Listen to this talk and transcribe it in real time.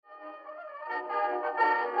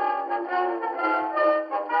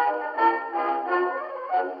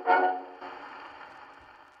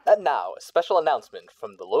And now, a special announcement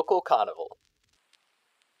from the local carnival.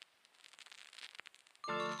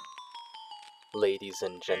 Ladies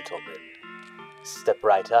and gentlemen, step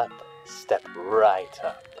right up, step right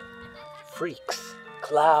up. Freaks,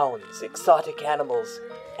 clowns, exotic animals,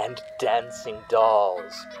 and dancing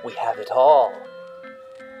dolls. We have it all.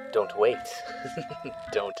 Don't wait.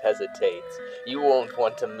 Don't hesitate. You won't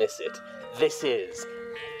want to miss it. This is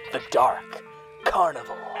the Dark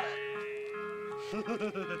Carnival.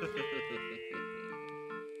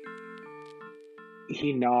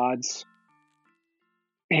 He nods,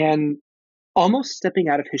 and almost stepping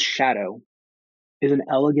out of his shadow is an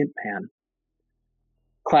elegant man,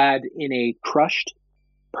 clad in a crushed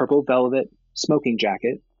purple velvet smoking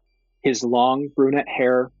jacket, his long brunette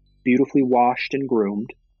hair beautifully washed and groomed,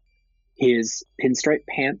 his pinstripe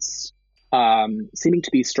pants seeming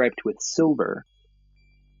to be striped with silver,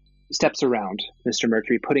 steps around Mr.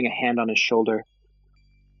 Mercury, putting a hand on his shoulder.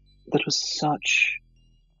 That was such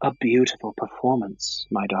a beautiful performance,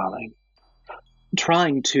 my darling.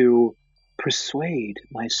 Trying to persuade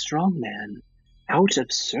my strong man out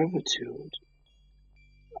of servitude.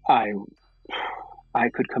 I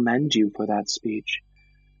could commend you for that speech.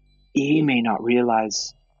 He may not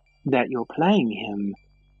realize that you're playing him,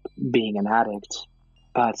 being an addict,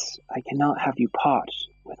 but I cannot have you part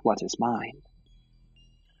with what is mine.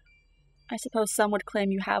 I suppose some would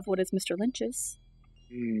claim you have what is Mr. Lynch's.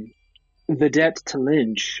 The debt to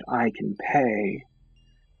Lynch I can pay,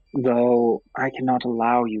 though I cannot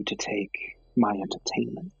allow you to take my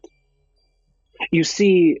entertainment. You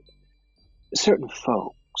see, certain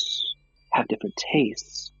folks have different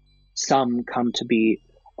tastes. Some come to be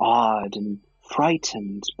awed and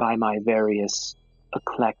frightened by my various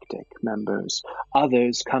eclectic members.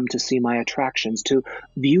 Others come to see my attractions, to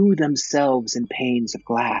view themselves in panes of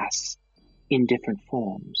glass in different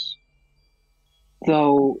forms.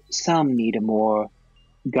 Though some need a more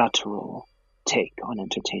guttural take on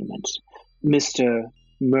entertainment, Mr.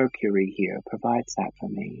 Mercury here provides that for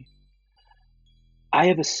me. I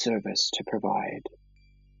have a service to provide.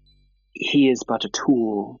 He is but a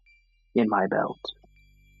tool in my belt.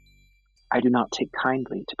 I do not take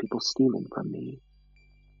kindly to people stealing from me.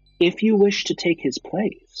 If you wish to take his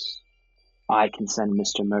place, I can send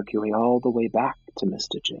Mr. Mercury all the way back to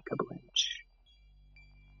Mr. Jacob Lynch.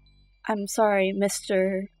 I'm sorry,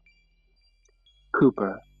 Mr.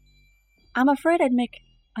 Cooper. I'm afraid I'd make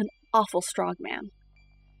an awful strong man.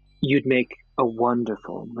 You'd make a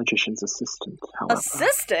wonderful magician's assistant, however.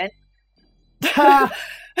 Assistant?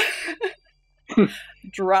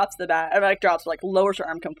 Drops the bat. Lowers her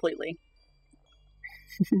arm completely.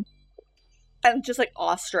 And just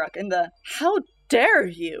awestruck in the, how dare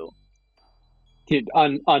you?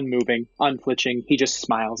 Unmoving, unflinching, he just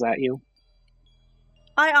smiles at you.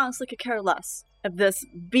 I honestly could care less if this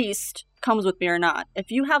beast comes with me or not.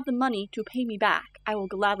 If you have the money to pay me back, I will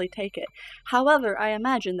gladly take it. However, I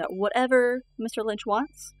imagine that whatever Mr. Lynch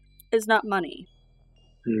wants is not money.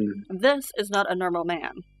 This is not a normal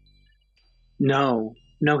man. No,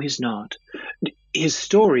 he's not. His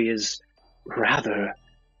story is rather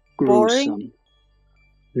gruesome. Boring?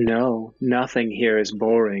 No, nothing here is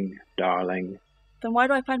boring, darling. Then why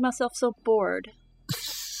do I find myself so bored?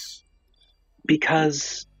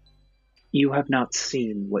 Because you have not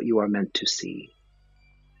seen what you are meant to see.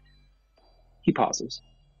 He pauses.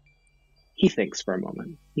 He thinks for a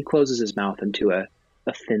moment. He closes his mouth into a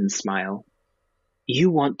thin smile.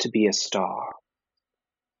 You want to be a star.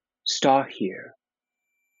 Star here.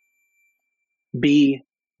 Be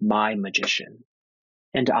my magician,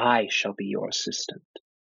 and I shall be your assistant.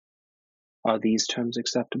 Are these terms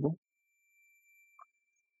acceptable?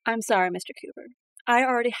 I'm sorry, Mr. Cooper. I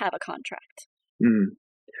already have a contract. And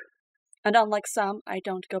unlike some, I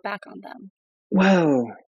don't go back on them. Well,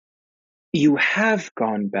 you have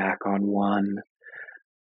gone back on one.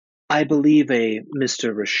 I believe a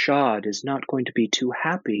Mr. Rashad is not going to be too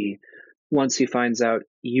happy once he finds out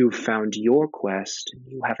you've found your quest and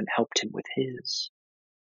you haven't helped him with his.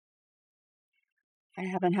 I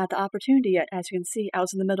haven't had the opportunity yet. As you can see, I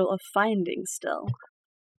was in the middle of finding still.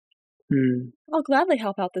 I'll gladly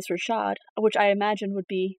help out this Rashad, which I imagine would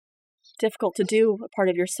be difficult to do a part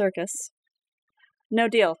of your circus. No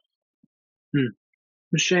deal.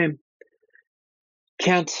 A shame.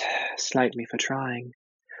 Can't slight me for trying.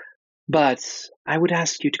 But I would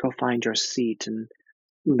ask you to go find your seat and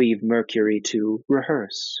leave Mercury to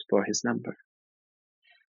rehearse for his number.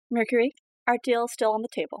 Mercury, our deal is still on the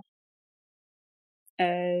table.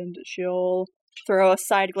 And she'll throw a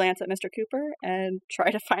side glance at Mr. Cooper and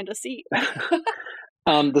try to find a seat.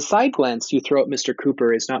 The side glance you throw at Mr.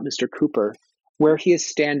 Cooper is not Mr. Cooper. Where he is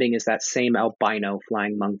standing is that same albino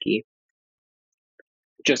flying monkey,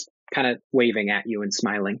 just kind of waving at you and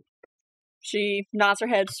smiling. She nods her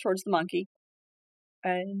head towards the monkey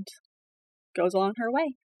and goes on her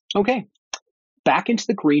way. Okay. Back into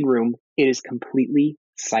the green room, it is completely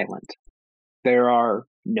silent. There are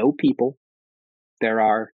no people. There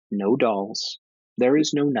are no dolls. There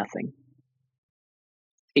is no nothing.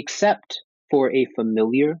 Except for a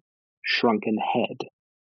familiar, shrunken head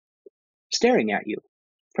staring at you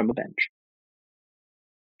from a bench.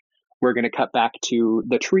 We're going to cut back to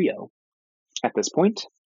the trio at this point.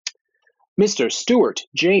 Mr. Stewart,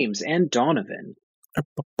 James, and Donovan.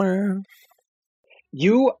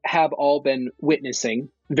 You have all been witnessing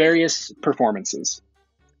various performances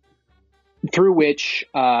through which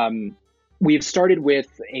we've started with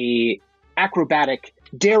a acrobatic,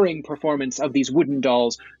 daring performance of these wooden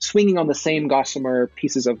dolls swinging on the same gossamer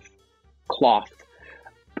pieces of cloth,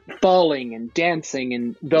 falling and dancing,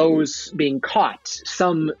 and those being caught,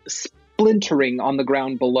 some splintering on the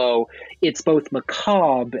ground below. It's both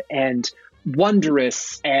macabre and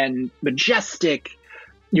wondrous and majestic.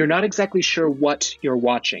 You're not exactly sure what you're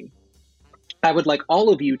watching. I would like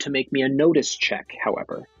all of you to make me a notice check,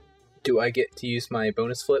 however. Do I get to use my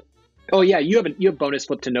bonus flip? Oh yeah, you have bonus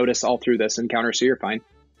flip to notice all through this encounter, so you're fine.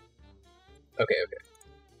 Okay.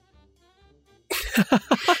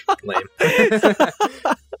 Lame.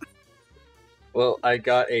 Well, I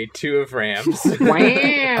got a 2 of rams. Wow!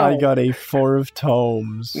 I got a 4 of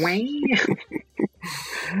tomes. Wow!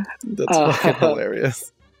 That's fucking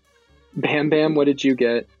hilarious. Bam Bam, what did you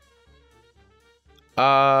get?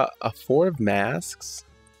 A 4 of masks.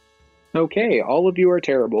 Okay, all of you are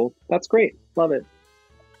terrible. That's great. Love it.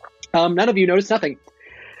 None of you noticed nothing.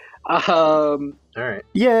 All right.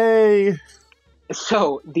 Yay!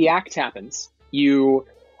 So the act happens. You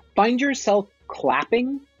find yourself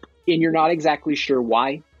clapping, and you're not exactly sure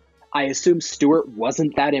why. I assume Stuart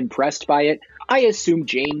wasn't that impressed by it. I assume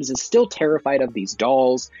James is still terrified of these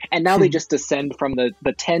dolls, and now they just descend from the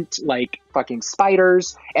tent like fucking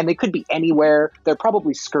spiders, and they could be anywhere. They're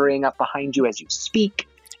probably scurrying up behind you as you speak.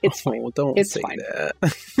 It's fine. Don't It's say fine.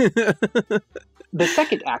 that. The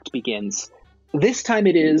second act begins. This time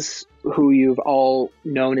it is who you've all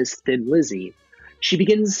known as Thin Lizzy. She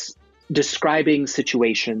begins describing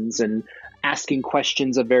situations and asking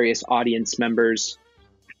questions of various audience members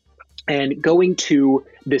and going to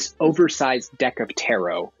this oversized deck of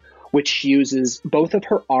tarot, which she uses both of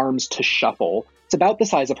her arms to shuffle. It's about the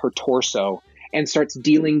size of her torso, and starts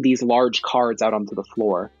dealing these large cards out onto the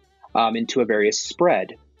floor into a various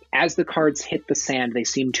spread. As the cards hit the sand, they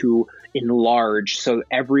seem to enlarge so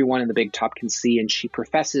everyone in the big top can see, and she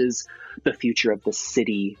professes the future of the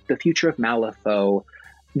city, the future of Malifaux,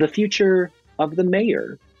 the future of the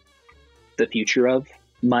mayor, the future of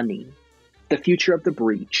money, the future of the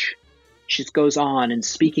breach. She goes on and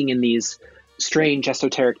speaking in these strange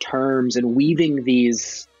esoteric terms and weaving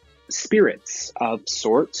these spirits of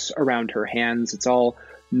sorts around her hands. It's all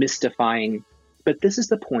mystifying. But this is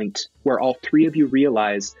the point where all three of you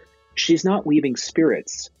realize she's not weaving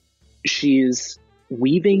spirits. She's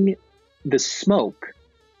weaving the smoke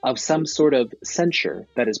of some sort of censer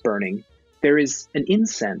that is burning. There is an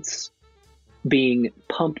incense being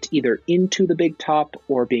pumped either into the big top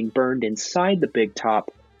or being burned inside the big top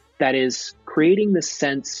that is creating this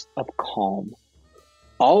sense of calm.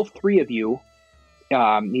 All three of you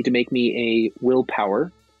need to make me a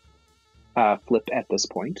willpower flip at this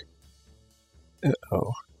point.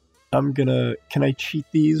 Uh-oh. Can I cheat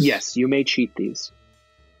these? Yes, you may cheat these.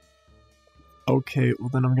 Okay, well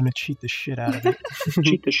then I'm gonna cheat the shit out of it.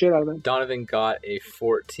 Cheat the shit out of it. Donovan got a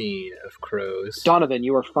 14 of crows. Donovan,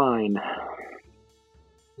 you are fine.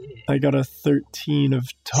 I got a 13 of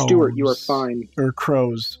tomes. Stuart, you are fine. Or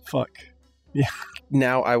crows, fuck. Yeah.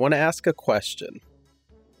 Now, I want to ask a question.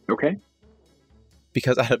 Okay.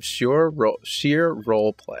 Because out of sheer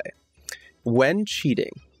role play, when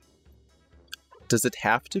cheating, does it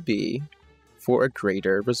have to be for a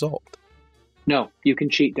greater result? No, you can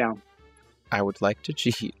cheat down. I would like to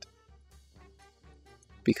cheat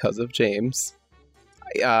because of James.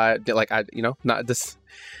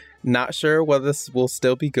 Not sure whether this will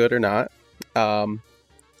still be good or not.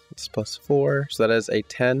 It's plus 4, so that is a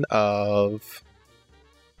 10 of.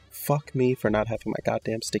 Fuck me for not having my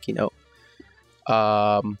goddamn sticky note.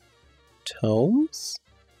 Tomes?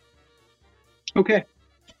 Okay.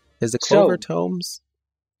 Is it Clover tomes?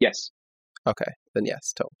 Yes. Okay, then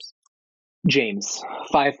yes, tomes. James,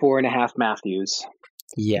 5'4.5" Matthews.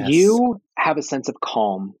 Yes. You have a sense of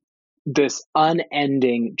calm. this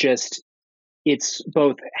unending, just, it's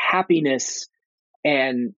both happiness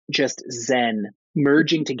and just zen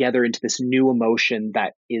merging together into this new emotion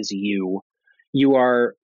that is you. You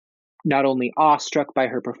are not only awestruck by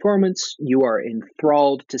her performance, you are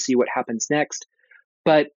enthralled to see what happens next,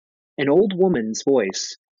 but an old woman's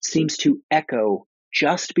voice seems to echo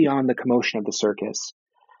just beyond the commotion of the circus.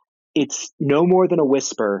 It's no more than a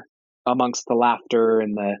whisper amongst the laughter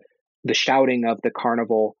and the shouting of the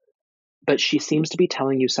carnival, but she seems to be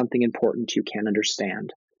telling you something important you can't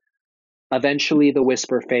understand. Eventually, the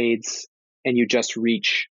whisper fades, and you just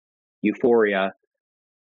reach euphoria.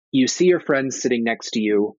 You see your friends sitting next to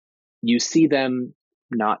you. You see them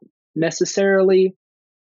not necessarily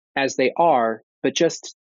as they are, but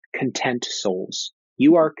just content souls.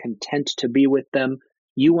 You are content to be with them.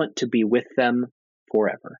 You want to be with them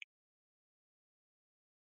forever.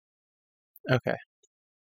 Okay.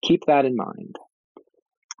 Keep that in mind.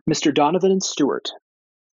 Mr. Donovan and Stewart,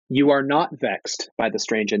 you are not vexed by the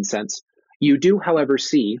strange incense. You do, however,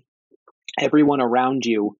 see everyone around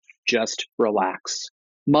you just relax.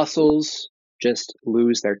 Muscles just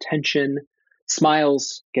lose their tension.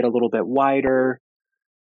 Smiles get a little bit wider.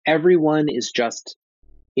 Everyone is just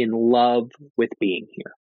in love with being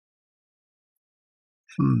here.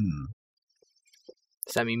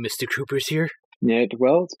 Does that mean Mr. Cooper's here?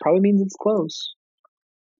 Well, it probably means it's close.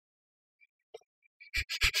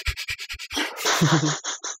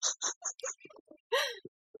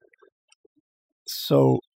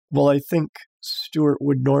 So, well, I think Stuart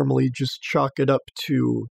would normally just chalk it up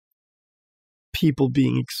to people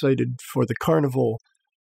being excited for the carnival.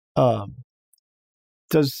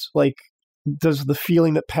 Does the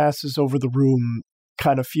feeling that passes over the room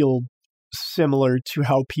kind of feel similar to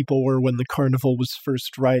how people were when the carnival was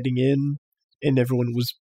first riding in and everyone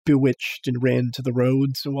was bewitched and ran to the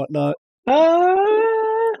roads and whatnot?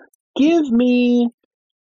 Give me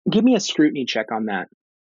a scrutiny check on that.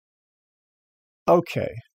 Okay.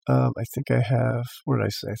 I think I have, what did I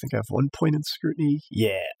say? I think I have 1 point in scrutiny.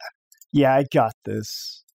 Yeah, I got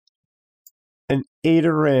this. An 8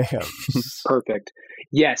 of rams. Perfect.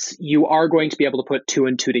 Yes, you are going to be able to put 2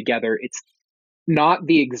 and 2 together. It's not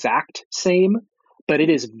the exact same, but it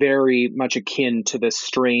is very much akin to this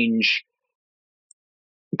strange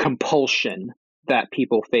compulsion that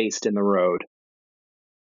people faced in the road.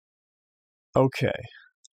 Okay.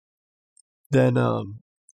 Then,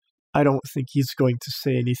 I don't think he's going to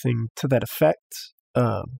say anything to that effect,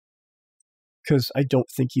 because I don't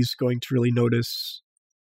think he's going to really notice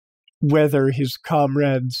whether his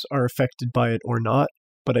comrades are affected by it or not,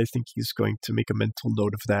 but I think he's going to make a mental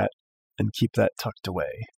note of that and keep that tucked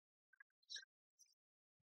away.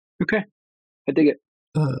 Okay. I dig it.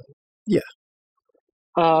 Yeah.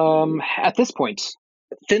 At this point,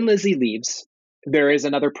 Thin Lizzy leaves. There is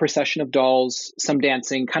another procession of dolls, some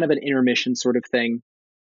dancing, kind of an intermission sort of thing.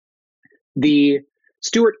 The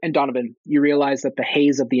Stuart and Donovan, you realize that the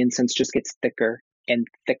haze of the incense just gets thicker and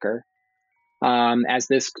thicker as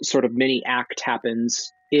this sort of mini act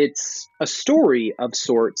happens. It's a story of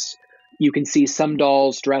sorts. You can see some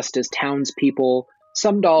dolls dressed as townspeople,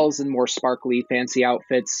 some dolls in more sparkly, fancy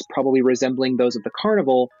outfits, probably resembling those of the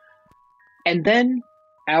carnival. And then,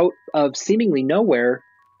 out of seemingly nowhere,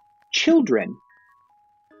 children,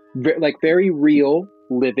 like very real,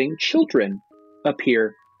 living children,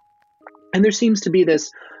 appear. And there seems to be this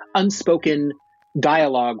unspoken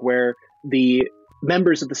dialogue where the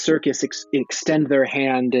members of the circus extend their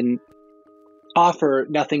hand and offer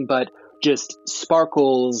nothing but just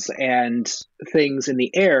sparkles and things in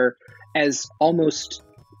the air as almost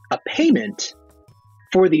a payment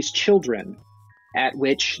for these children, at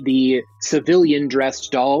which the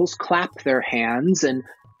civilian-dressed dolls clap their hands and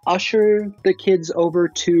usher the kids over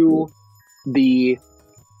to the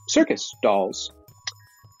circus dolls.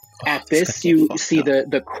 At this, you see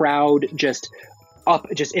the crowd just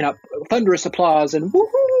in a thunderous applause and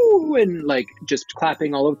woohoo, and like just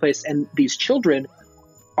clapping all over the place. And these children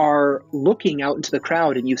are looking out into the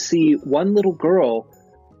crowd, and you see one little girl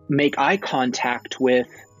make eye contact with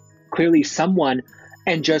clearly someone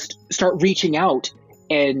and just start reaching out.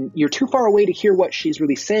 And you're too far away to hear what she's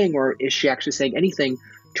really saying, or is she actually saying anything,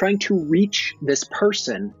 trying to reach this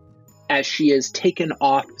person as she is taken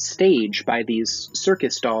off stage by these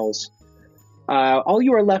circus dolls. All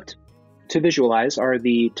you are left to visualize are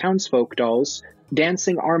the townsfolk dolls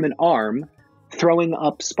dancing arm in arm, throwing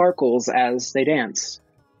up sparkles as they dance.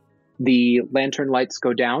 The lantern lights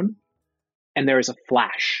go down, and there is a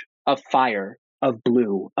flash of fire, of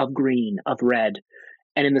blue, of green, of red,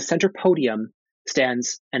 and in the center podium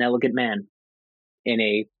stands an elegant man in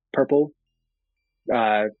a purple,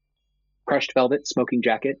 crushed velvet smoking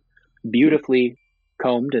jacket, beautifully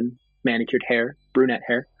combed and manicured hair, brunette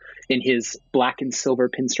hair, in his black and silver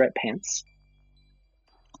pinstripe pants,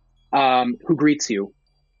 who greets you.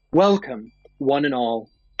 Welcome, one and all,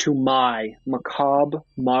 to my macabre,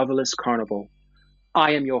 marvelous carnival.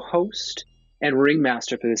 I am your host and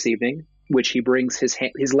ringmaster for this evening, which he brings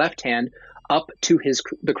his left hand up to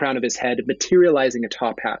the crown of his head, materializing a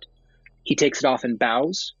top hat. He takes it off and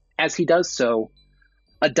bows. As he does so,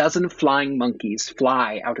 a dozen flying monkeys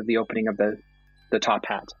fly out of the opening of the top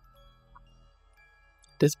hat.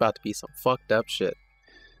 This about to be some fucked up shit.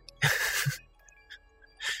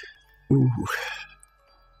 Ooh.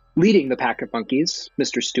 Leading the pack of monkeys,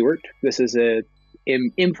 Mr. Stewart, this is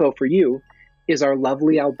info for you, is our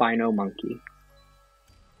lovely albino monkey,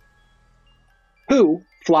 who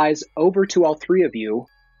flies over to all three of you,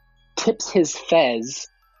 tips his fez,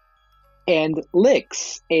 and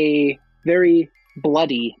licks a very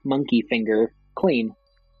bloody monkey finger clean,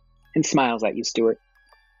 and smiles at you, Stewart.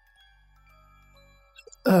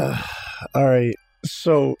 Alright,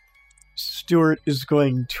 so Stewart is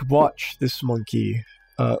going to watch this monkey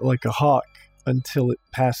like a hawk until it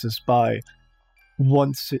passes by.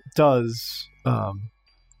 Once it does,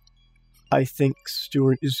 I think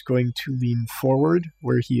Stewart is going to lean forward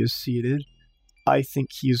where he is seated. I think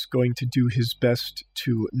he is going to do his best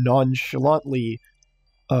to nonchalantly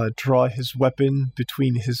draw his weapon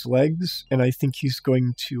between his legs, and I think he's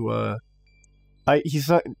going to he's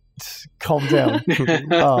not calm down.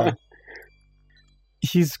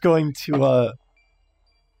 He's going to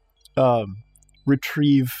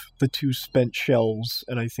retrieve the two spent shells,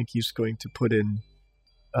 and I think he's going to put in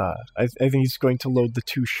I think he's going to load the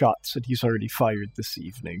two shots that he's already fired this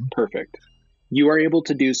evening. Perfect. You are able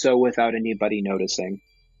to do so without anybody noticing.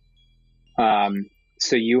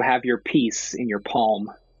 So you have your piece in your palm,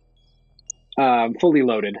 fully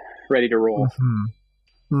loaded, ready to roll.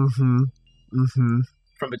 From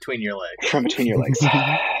between your legs. From between your legs.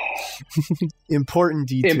 Important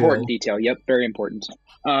detail. Important detail. Yep, very important.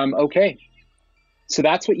 Okay. So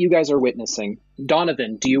that's what you guys are witnessing.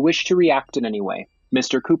 Donovan, do you wish to react in any way?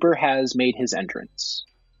 Mr. Cooper has made his entrance.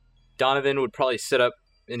 Donovan would probably sit up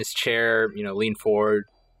in his chair, lean forward,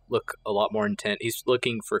 look a lot more intent. He's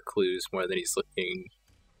looking for clues more than he's looking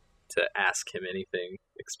to ask him anything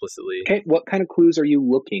explicitly. Okay, what kind of clues are you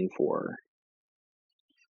looking for?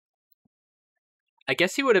 I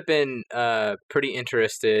guess he would have been pretty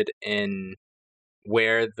interested in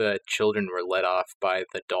where the children were led off by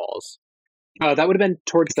the dolls. That would have been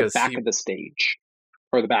towards Because the back of the stage.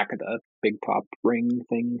 Or the back of the big top ring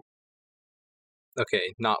thing.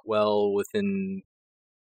 Okay, not well within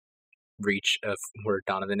reach of where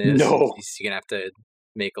Donovan is. No. He's going to have to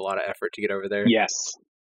make a lot of effort to get over there. Yes.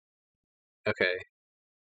 Okay.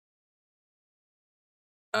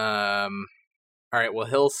 All right, well,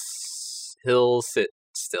 he'll sit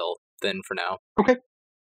still then for now. Okay.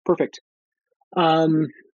 Perfect.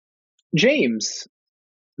 James,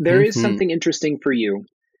 there is something interesting for you.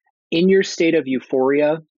 In your state of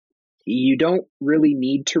euphoria, you don't really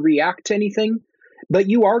need to react to anything, but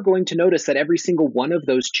you are going to notice that every single one of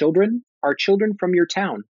those children are children from your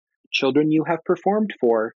town, children you have performed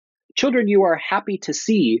for, children you are happy to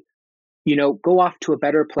see, go off to a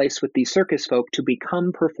better place with these circus folk to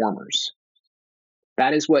become performers.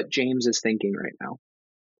 That is what James is thinking right now.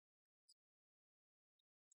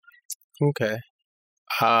 Okay.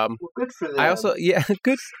 Well, good for them. I also,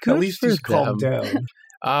 good At least for he's calmed them. down.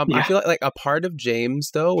 I feel like a part of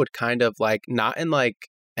James though would kind of not in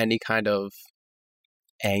any kind of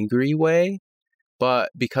angry way,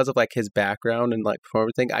 but because of his background and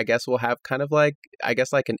performance thing, I guess we'll have kind of an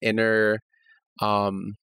inner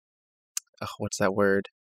what's that word?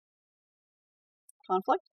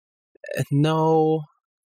 Conflict? No,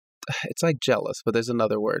 it's jealous, but there's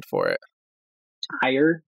another word for it.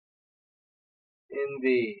 Ire?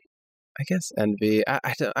 Envy. I guess envy.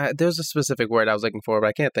 There's a specific word I was looking for, but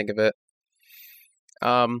I can't think of it.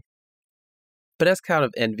 But that's kind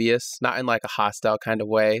of envious, not in a hostile kind of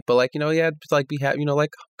way, but be happy,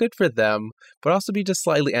 good for them, but also be just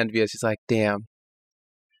slightly envious. He's damn.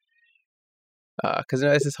 Because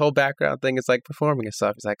it's this whole background thing. It's performing and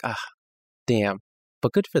stuff. He's damn,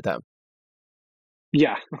 but good for them.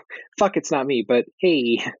 Yeah. Fuck, it's not me, but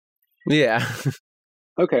hey. Yeah.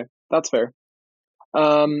 Okay, that's fair.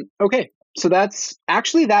 Okay, so that's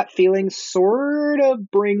actually that feeling sort of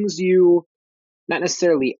brings you not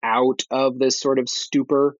necessarily out of this sort of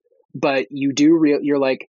stupor, but you do you're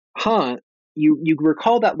you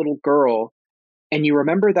recall that little girl, and you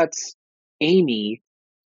remember that's Amy.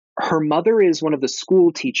 Her mother is one of the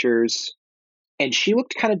school teachers, and she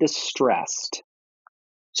looked kind of distressed.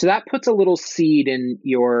 So that puts a little seed in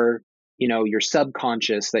your your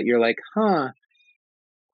subconscious that you're like, huh,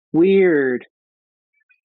 weird.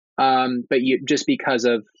 But you, just because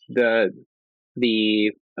of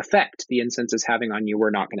the effect the incense is having on you,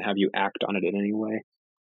 we're not going to have you act on it in any way.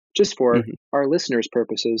 Just for our listeners'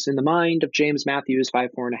 purposes, in the mind of James Matthews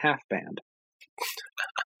 5-4.5 band.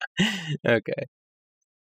 Okay.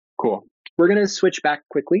 Cool. We're going to switch back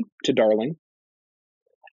quickly to Darling.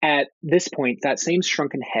 At this point, that same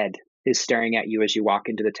shrunken head is staring at you as you walk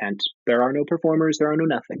into the tent. There are no performers, there are no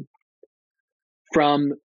nothing.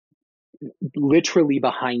 From literally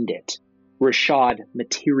behind it, Rashad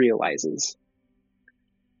materializes.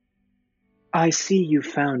 I see you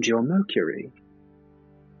found your Mercury.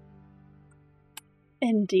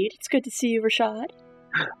 Indeed. It's good to see you, Rashad.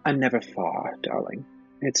 I'm never far, darling.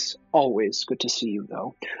 It's always good to see you,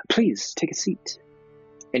 though. Please, take a seat.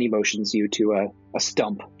 And he motions you to a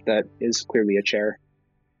stump that is clearly a chair.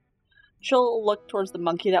 She'll look towards the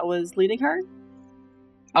monkey that was leading her.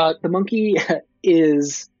 The monkey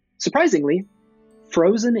is, surprisingly,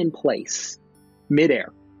 frozen in place,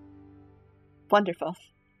 midair. Wonderful.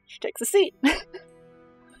 She takes a seat.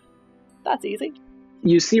 That's easy.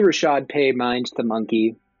 You see Rashad pay mind to the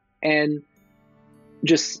monkey and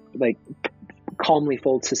just, calmly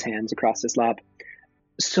folds his hands across his lap.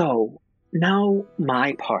 So, now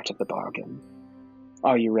my part of the bargain.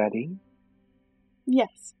 Are you ready?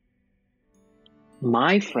 Yes.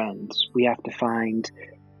 My friend we have to find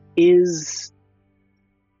is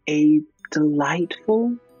a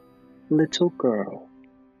delightful little girl.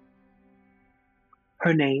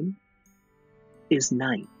 Her name is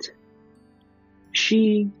Night.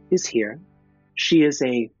 She is here. She is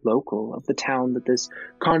a local of the town that this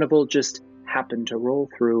carnival just happened to roll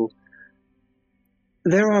through.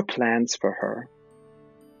 There are plans for her.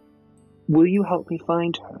 Will you help me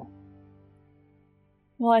find her?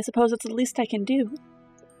 Well, I suppose it's the least I can do.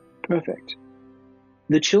 Perfect.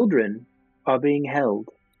 The children are being held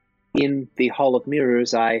in the Hall of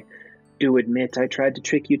Mirrors. I do admit I tried to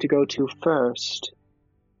trick you to go to first.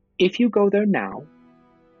 If you go there now,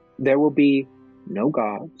 there will be no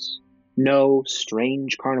guards, no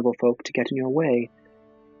strange carnival folk to get in your way.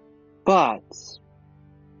 But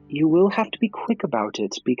you will have to be quick about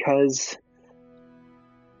it because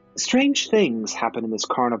strange things happen in this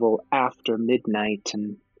carnival after midnight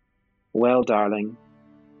and, well, darling,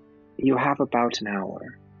 you have about an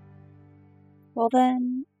hour. Well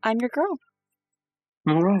then, I'm your girl.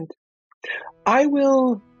 All right. I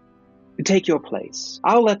will take your place.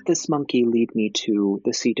 I'll let this monkey lead me to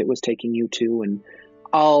the seat it was taking you to, and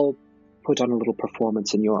I'll put on a little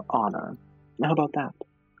performance in your honor. How about that?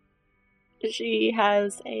 She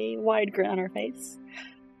has a wide grin on her face.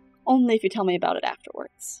 Only if you tell me about it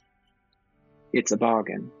afterwards. It's a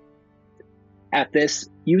bargain. At this,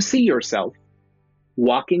 you see yourself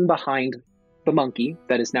walking behind the monkey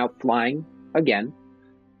that is now flying again,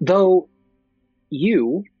 though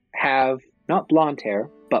you have not blonde hair,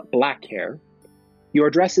 but black hair. Your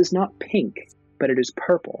dress is not pink, but it is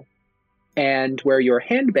purple. And where your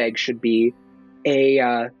handbag should be,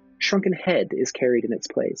 a shrunken head is carried in its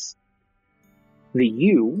place. The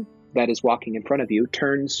you that is walking in front of you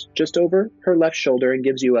turns just over her left shoulder and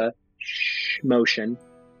gives you a shh motion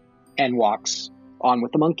and walks on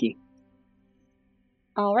with the monkey.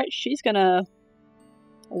 Alright, she's gonna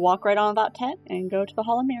walk right on that tent and go to the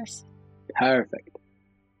Hall of Mirrors. Perfect.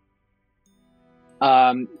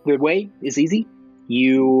 The way is easy.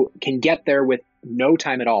 You can get there with no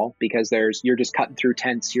time at all because you're just cutting through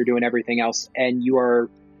tents, you're doing everything else, and you are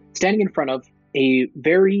standing in front of a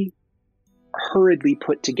very hurriedly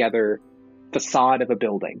put together facade of a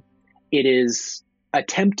building. It is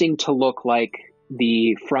attempting to look like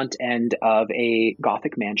the front end of a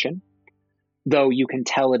Gothic mansion, though you can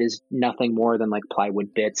tell it is nothing more than like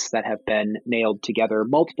plywood bits that have been nailed together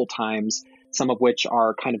multiple times, some of which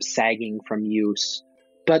are kind of sagging from use.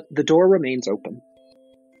 But the door remains open.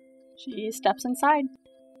 She steps inside.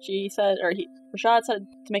 Rashad said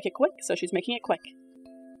to make it quick, so she's making it quick.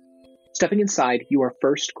 Stepping inside, you are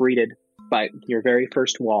first greeted by your very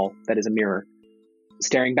first wall that is a mirror.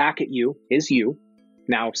 Staring back at you is you,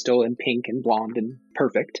 now still in pink and blonde and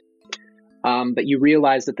perfect. But you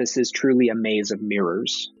realize that this is truly a maze of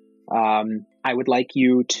mirrors. I would like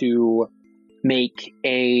you to make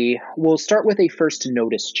we'll start with a first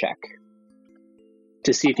notice check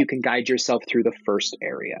to see if you can guide yourself through the first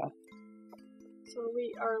area. So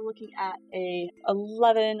we are looking at a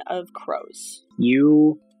 11 of crows.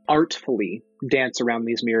 You artfully dance around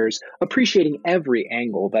these mirrors, appreciating every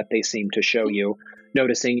angle that they seem to show you,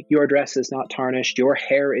 noticing your dress is not tarnished, your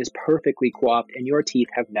hair is perfectly coiffed, and your teeth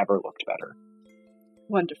have never looked better.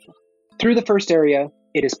 Wonderful. Through the first area,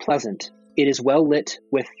 It is pleasant. It is well lit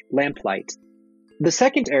with lamplight. The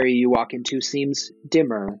second area you walk into seems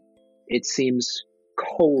dimmer. It seems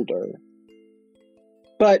colder.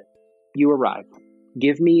 But you arrive.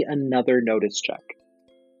 Give me another notice check.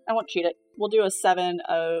 I won't cheat it. We'll do a 7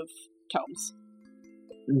 of tomes.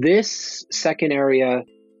 This second area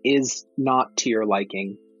is not to your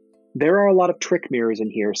liking. There are a lot of trick mirrors in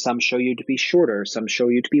here. Some show you to be shorter, some show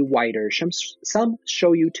you to be wider, some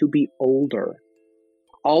show you to be older.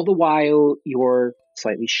 All the while, you're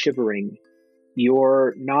slightly shivering.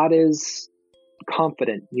 You're not as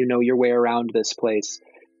confident you know your way around this place.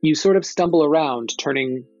 You sort of stumble around,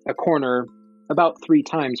 turning a corner about 3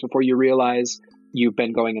 times before you realize you've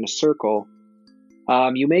been going in a circle.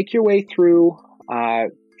 You make your way through,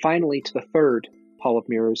 finally, to the third Hall of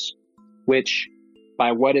Mirrors, which,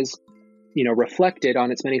 by what is, reflected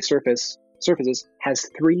on its many surfaces, has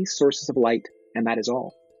 3 sources of light, and that is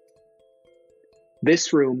all.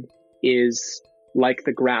 This room is like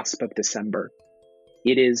the grasp of December.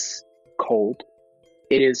 It is cold.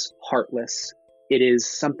 It is heartless. It is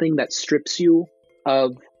something that strips you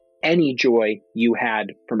of any joy you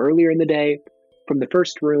had from earlier in the day, from the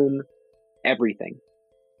first room, everything.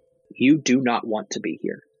 You do not want to be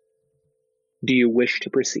here. Do you wish to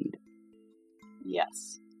proceed?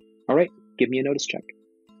 Yes. All right, give me a notice check.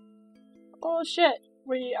 Oh shit.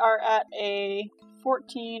 We are at a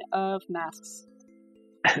 14 of masks.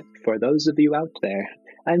 For those of you out there,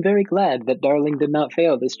 I'm very glad that Darling did not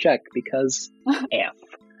fail this check because F.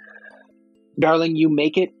 Darling, you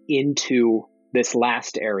make it into this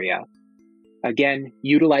last area. Again,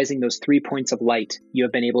 utilizing those 3 points of light, you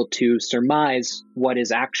have been able to surmise what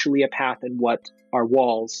is actually a path and what are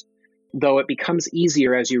walls, though it becomes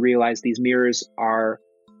easier as you realize these mirrors are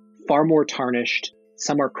far more tarnished,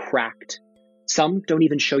 some are cracked, some don't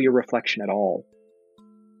even show your reflection at all.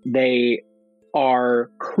 They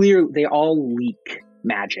are clear, they all leak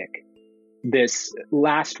magic. This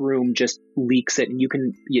last room just leaks it, and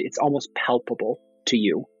it's almost palpable to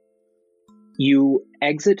you. You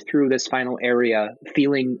exit through this final area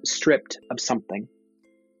feeling stripped of something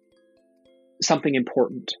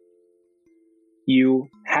important. You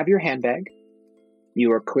have your handbag.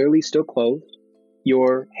 You are clearly still clothed.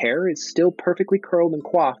 Your hair is still perfectly curled and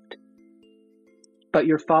coiffed. But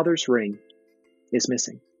your father's ring is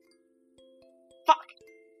missing. Fuck!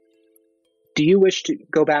 Do you wish to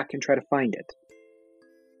go back and try to find it?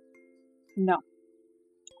 No.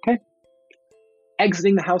 Okay.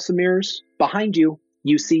 Exiting the House of Mirrors, behind you,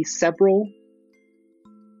 you see several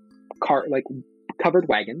covered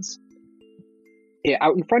wagons,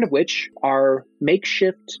 out in front of which are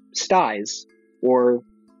makeshift sties or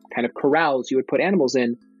kind of corrals you would put animals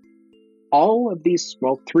in. All of these,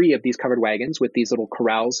 3 of these covered wagons with these little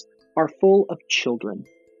corrals are full of children.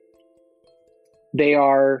 They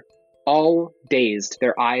are all dazed.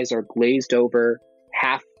 Their eyes are glazed over,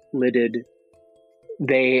 half-lidded.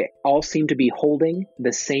 They all seem to be holding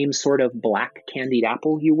the same sort of black candied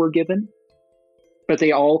apple you were given, but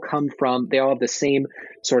they all have the same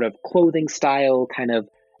sort of clothing style, kind of,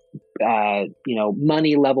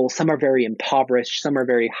 money level. Some are very impoverished, some are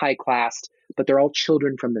very high class, but they're all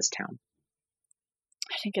children from this town.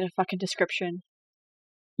 I didn't get a fucking description.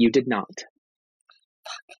 You did not.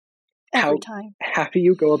 Fuck. Every time. How do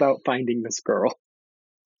you go about finding this girl?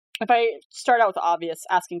 If I start out with the obvious,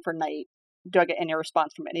 asking for night, do I get any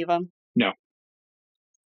response from any of them? No.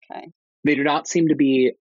 Okay. They do not seem to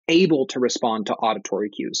be able to respond to auditory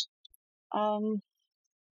cues.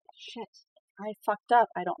 Shit. I fucked up.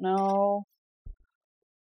 I don't know.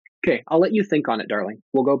 Okay, I'll let you think on it, darling.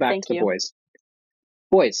 We'll go back to the boys.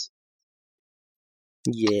 Boys.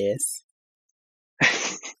 Yes.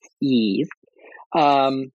 Eve.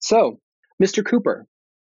 So, Mr. Cooper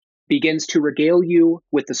begins to regale you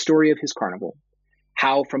with the story of his carnival.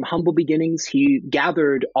 How from humble beginnings he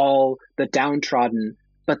gathered all the downtrodden,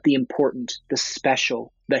 but the important, the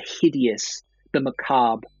special, the hideous, the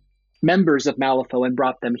macabre, members of Malifaux and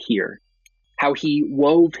brought them here. How he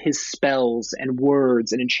wove his spells and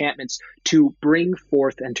words and enchantments to bring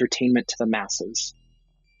forth entertainment to the masses.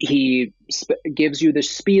 He gives you this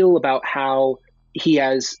spiel about how he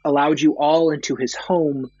has allowed you all into his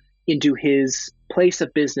home, into his place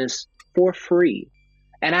of business for free,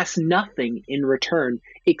 and asks nothing in return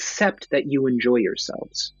except that you enjoy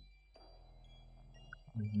yourselves.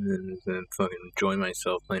 And then fucking enjoy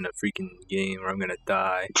myself playing a freaking game or I'm gonna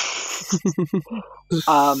die.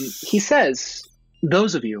 He says,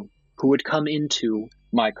 those of you who would come into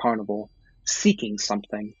my carnival seeking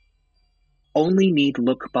something only need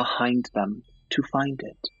look behind them to find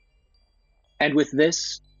it. And with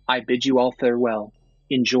this, I bid you all farewell.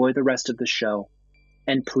 Enjoy the rest of the show,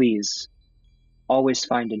 And please, always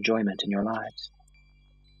find enjoyment in your lives.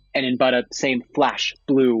 And in but a same flash,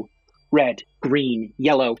 blue, red, green,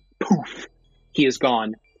 yellow, poof, he is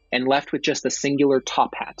gone, and left with just a singular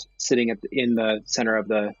top hat sitting in the center of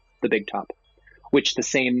the big top, which the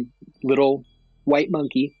same little white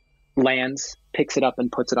monkey lands, picks it up,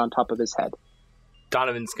 and puts it on top of his head.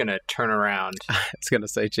 Donovan's gonna turn around. I was gonna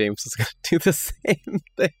say James is gonna do the same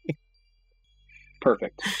thing.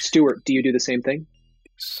 Perfect. Stuart, do you do the same thing?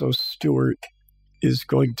 So Stuart is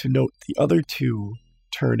going to note the other two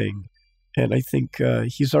turning, and I think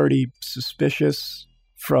he's already suspicious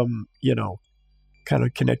from, kind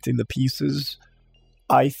of connecting the pieces.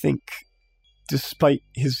 I think, despite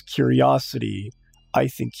his curiosity, I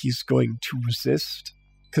think he's going to resist,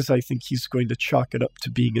 because I think he's going to chalk it up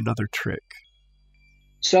to being another trick.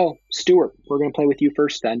 So, Stuart, we're going to play with you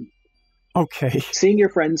first then. Okay. Seeing your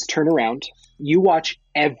friends turn around, you watch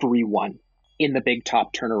everyone in the big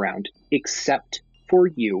top turn around, except for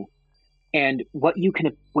you. And what you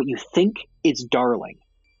think is Darling,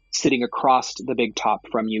 sitting across the big top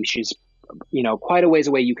from you. She's, quite a ways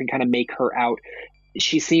away. You can kind of make her out.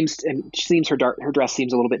 Her dress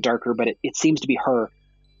seems a little bit darker, but it seems to be her.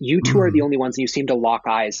 You two are the only ones, and you seem to lock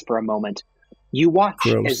eyes for a moment. You watch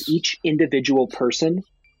as each individual person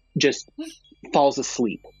just falls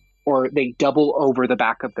asleep, or they double over the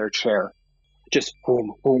back of their chair. Just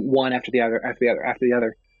boom, boom, one after the other, after the other, after the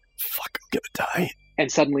other. Fuck, I'm gonna die. And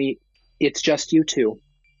suddenly, it's just you two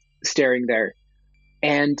staring there.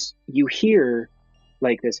 And you hear,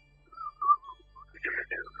 this,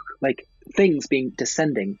 things being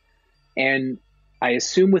descending. And I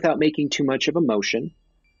assume without making too much of a motion,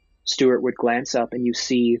 Stuart would glance up and you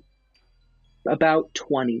see about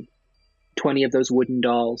 20 of those wooden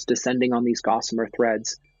dolls descending on these gossamer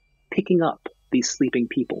threads, picking up these sleeping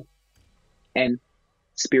people and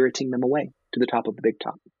spiriting them away to the top of the big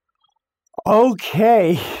top.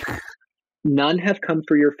 Okay. None have come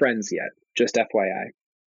for your friends yet, just FYI.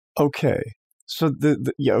 Okay. So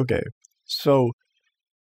okay. So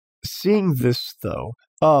seeing this though,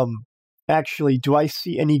 actually, do I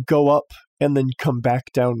see any go up and then come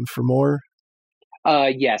back down for more?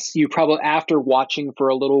 Yes, you probably, after watching for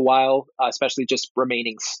a little while, especially just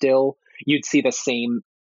remaining still, you'd see the same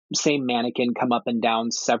mannequin come up and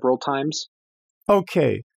down several times.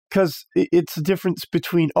 Okay, because it's a difference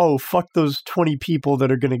between, oh, fuck those 20 people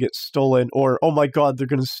that are going to get stolen, or, oh my god, they're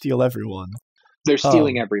going to steal everyone. They're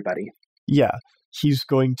stealing everybody. Yeah, he's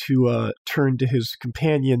going to turn to his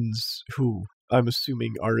companions, who I'm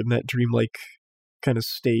assuming are in that dreamlike kind of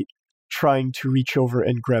state, trying to reach over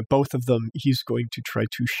and grab both of them. He's going to try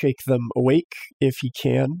to shake them awake if he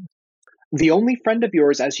can. The only friend of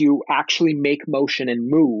yours, as you actually make motion and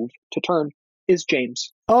move to turn, is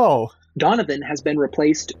James. Oh. Donovan has been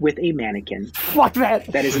replaced with a mannequin. Fuck that!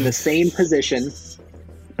 That is in the same position.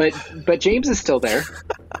 But James is still there.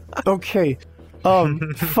 Okay.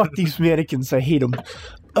 Fuck these mannequins. I hate them.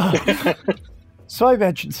 So I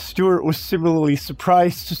imagine Stuart was similarly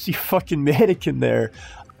surprised to see fucking mannequin there,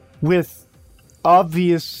 with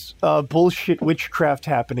obvious bullshit witchcraft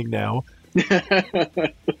happening now.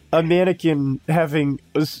 A mannequin having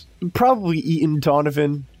probably eaten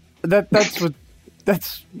Donovan.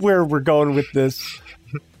 That's where we're going with this.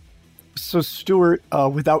 So Stuart,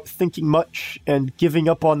 without thinking much and giving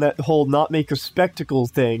up on that whole not make a spectacle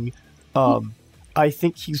thing, I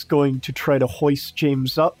think he's going to try to hoist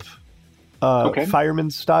James up,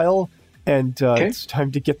 fireman style, and it's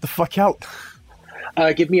time to get the fuck out.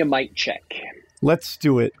 Give me a might check. Let's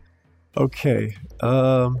do it. Okay.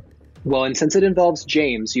 Well, and since it involves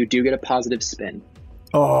James, you do get a positive spin.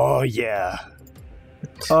 Oh, yeah.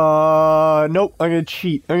 Nope, I'm gonna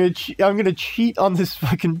cheat. I'm gonna cheat on this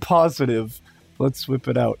fucking positive. Let's whip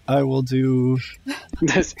it out. I will do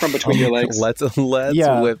this from between your legs. Let's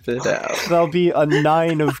whip it out. That'll be a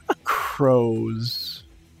 9 of crows.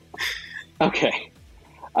 Okay.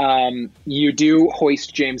 You do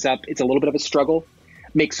hoist James up. It's a little bit of a struggle.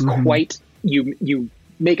 Makes quite you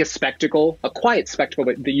make a quiet spectacle,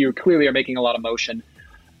 but you clearly are making a lot of motion.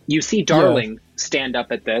 You see Darling stand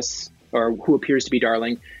up at this, or who appears to be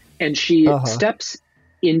Darling, and she steps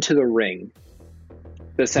into the ring,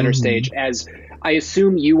 the center stage, as I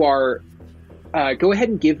assume you are... go ahead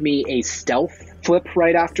and give me a stealth flip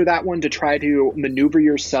right after that one to try to maneuver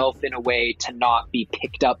yourself in a way to not be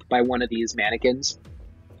picked up by one of these mannequins.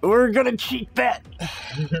 We're gonna cheat that!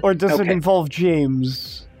 Or does it involve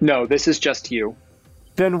James? No, this is just you.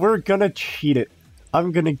 Then we're gonna cheat it.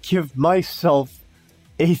 I'm gonna give myself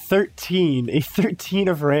a 13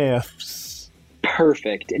 of rams.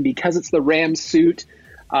 Perfect. And because it's the ram suit,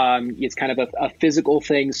 It's kind of a physical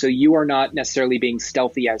thing, so you are not necessarily being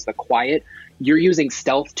stealthy as the quiet. You're using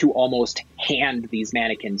stealth to almost hand these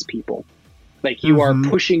mannequins people. Like, you are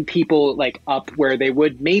pushing people, like, up where they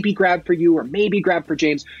would maybe grab for you or maybe grab for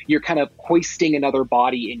James. You're kind of hoisting another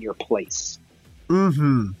body in your place.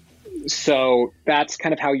 So that's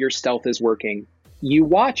kind of how your stealth is working. You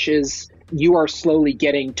watch as you are slowly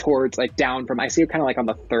getting towards, like, down from, I see it kind of like on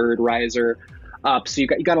the third riser up. So you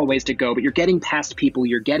got a ways to go, but you're getting past people,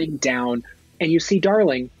 you're getting down, and you see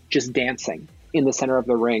Darling just dancing in the center of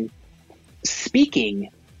the ring, speaking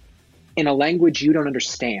in a language you don't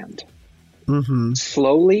understand.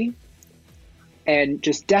 Slowly and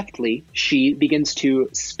just deftly, she begins to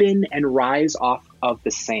spin and rise off of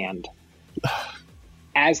the sand.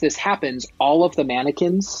 As this happens, all of the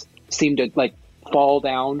mannequins seem to, like, fall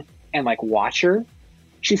down and, like, watch her.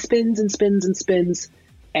 She spins and spins and spins,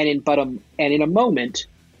 and in a moment,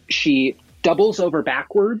 she doubles over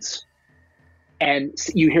backwards, and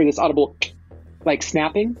you hear this audible, like,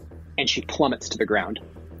 snapping, and she plummets to the ground.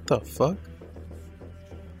 The fuck?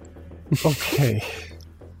 Okay.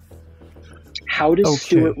 How does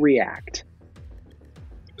Stuart react?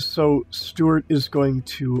 So Stuart is going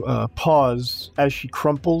to pause as she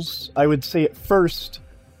crumples. I would say at first,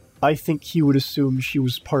 I think he would assume she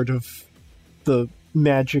was part of the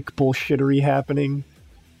magic bullshittery happening.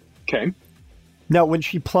 Okay. Now, when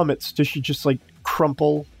she plummets, does she just, like,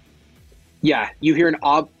 crumple? Yeah, you hear an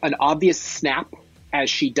obvious snap as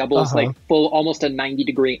she doubles, like, full, almost a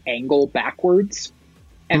 90-degree angle backwards.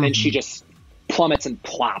 And then she just plummets and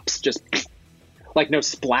plops, just like no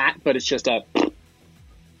splat, but it's just a...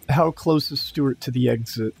 How close is Stuart to the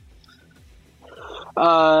exit?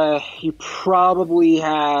 You probably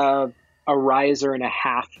have a riser and a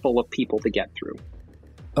half full of people to get through.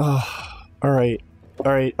 All right.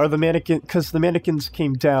 Are the because the mannequins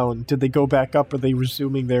came down, did they go back up? Are they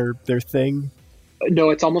resuming their thing?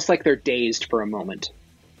 No, it's almost like they're dazed for a moment.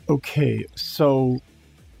 Okay, so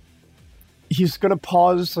he's going to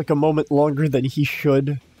pause like a moment longer than he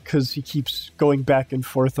should because he keeps going back and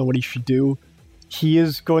forth on what he should do. He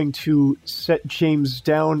is going to set James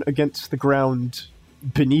down against the ground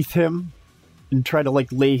beneath him and try to,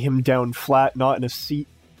 like, lay him down flat, not in a seat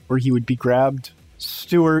where he would be grabbed.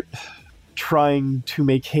 Stuart, trying to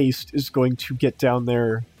make haste, is going to get down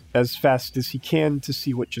there as fast as he can to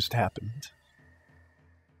see what just happened.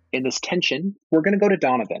 In this tension, we're going to go to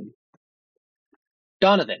Donovan.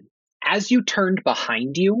 Donovan, as you turned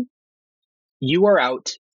behind you, you are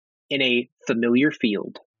out in a familiar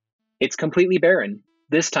field. It's completely barren.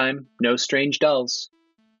 This time, no strange dolls.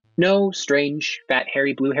 No strange, fat,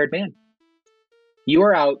 hairy, blue-haired man. You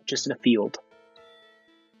are out just in a field.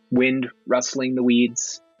 Wind rustling the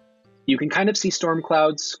weeds. You can kind of see storm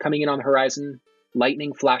clouds coming in on the horizon,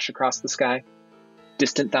 lightning flash across the sky,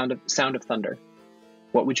 distant sound of thunder.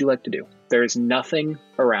 What would you like to do? There is nothing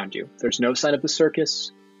around you. There's no sign of the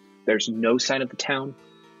circus. There's no sign of the town.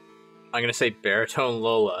 I'm going to say Baritone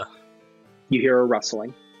Lola. You hear a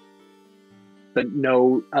rustling, but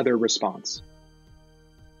no other response.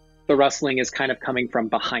 The rustling is kind of coming from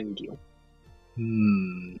behind you.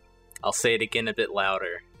 I'll say it again a bit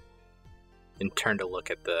louder and turn to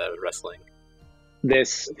look at the rustling.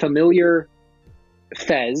 This familiar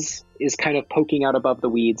fez is kind of poking out above the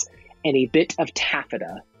weeds, and a bit of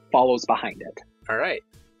taffeta follows behind it. All right.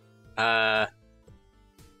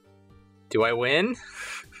 Do I win?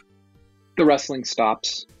 The rustling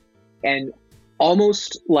stops, and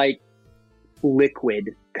almost like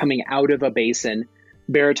liquid coming out of a basin,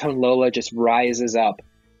 Baritone Lola just rises up,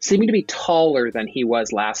 seeming to be taller than he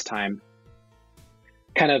was last time.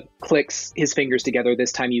 Kind of clicks his fingers together.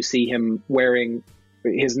 This time you see him wearing,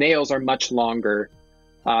 his nails are much longer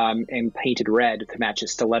and painted red to match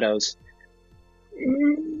his stilettos.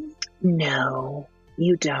 No,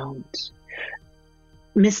 you don't.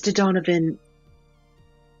 Mr. Donovan,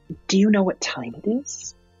 do you know what time it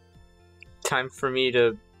is? Time for me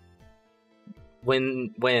to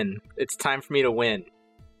win. It's time for me to win.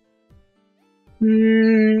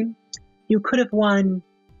 You could have won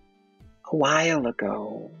a while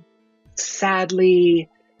ago. Sadly,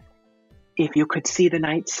 if you could see the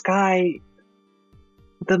night sky,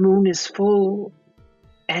 the moon is full,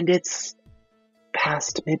 and it's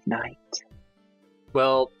past midnight.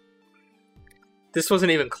 Well, this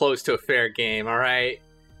wasn't even close to a fair game, alright?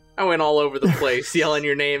 I went all over the place yelling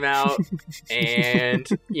your name out, and,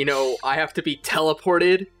 I have to be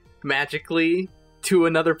teleported magically to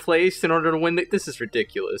another place in order to win. This is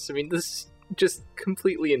ridiculous. I mean, this is just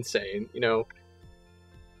completely insane,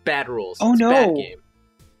 Bad rules. Oh, it's no. A bad game.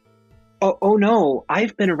 Oh no,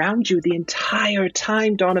 I've been around you the entire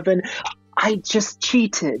time, Donovan. I just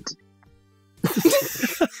cheated.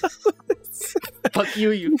 Fuck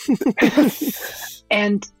you.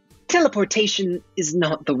 And teleportation is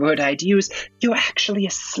not the word I'd use. You're actually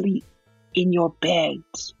asleep in your bed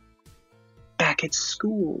back at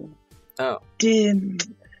school. Oh. Did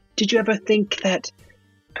you ever think that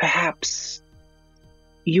perhaps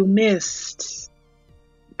you missed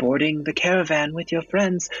boarding the caravan with your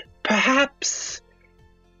friends? Perhaps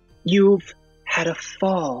you've had a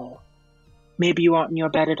fall. Maybe you aren't in your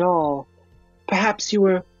bed at all. Perhaps you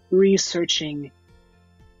were researching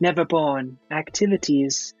Neverborn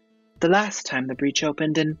activities the last time the breach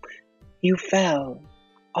opened and you fell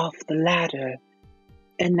off the ladder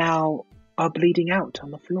and now are bleeding out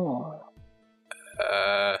on the floor.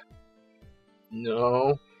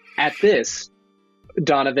 No. At this,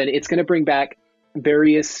 Donovan, it's going to bring back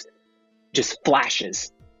various just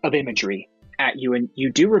flashes of imagery at you, and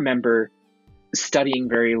you do remember studying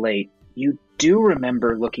very late. You do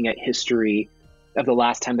remember looking at history of the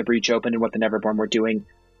last time the breach opened and what the Neverborn were doing.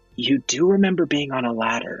 You do remember being on a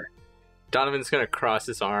ladder. Donovan's gonna cross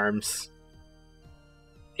his arms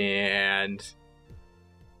and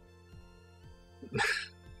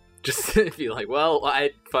just be like, well,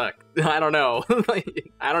 I don't know.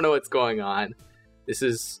 I don't know what's going on. This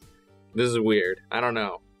is weird. I don't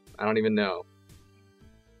know. I don't even know.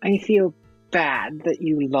 I feel bad that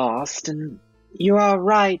you lost, and you are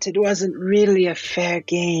right. It wasn't really a fair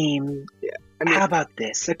game. Yeah, I mean, how about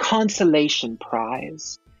this? A consolation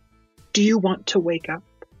prize. Do you want to wake up?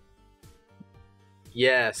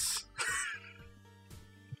 Yes.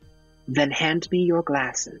 Then hand me your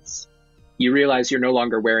glasses. You realize you're no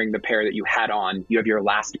longer wearing the pair that you had on. You have your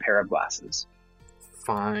last pair of glasses.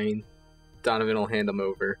 Fine. Donovan will hand them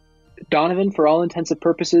over. Donovan, for all intents and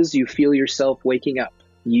purposes, you feel yourself waking up.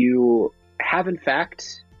 You have, in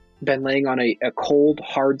fact, been laying on a cold,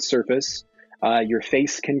 hard surface. Your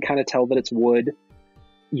face can kind of tell that it's wood.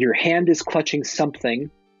 Your hand is clutching something,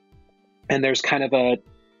 and there's kind of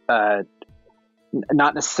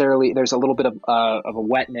not necessarily, there's a little bit of a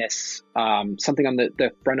wetness, something on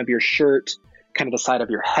the front of your shirt, kind of the side of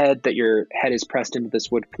your head, that your head is pressed into this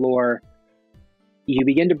wood floor. You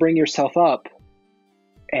begin to bring yourself up,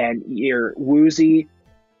 and you're woozy,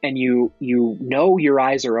 and you know your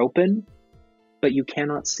eyes are open, but you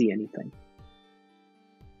cannot see anything.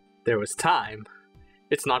 There was time.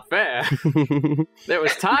 It's not fair. There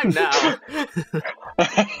was time now.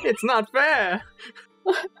 It's not fair.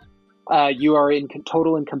 You are in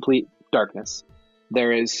total and complete darkness.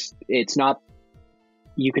 It's not,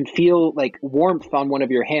 you can feel like warmth on one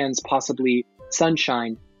of your hands, possibly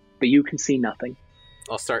sunshine, but you can see nothing.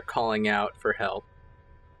 I'll start calling out for help.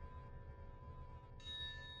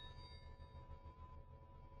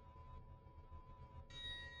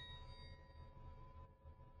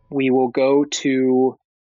 We will go to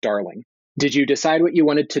Darling. Did you decide what you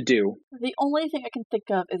wanted to do? The only thing I can think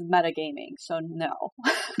of is metagaming, so no.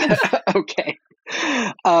 Okay.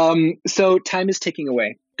 So time is ticking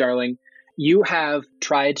away, Darling. You have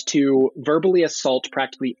tried to verbally assault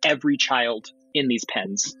practically every child in these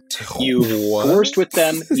pens. You've forced with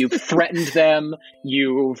them, you've threatened them,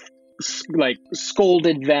 you've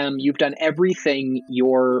scolded them, you've done everything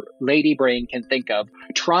your lady brain can think of,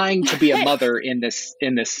 trying to be a mother in this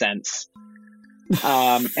sense.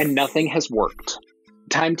 And nothing has worked.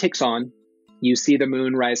 Time ticks on. You see the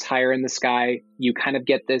moon rise higher in the sky. You kind of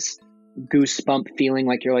get this goosebump feeling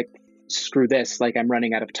like you're like, screw this, like I'm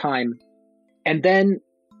running out of time. And then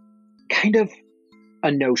kind of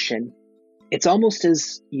a notion. It's almost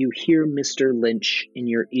as you hear Mr. Lynch in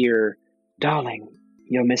your ear. Darling,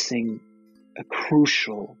 you're missing a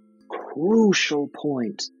crucial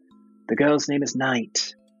point. The girl's name is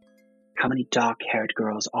Night. How many dark-haired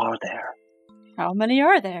girls are there? How many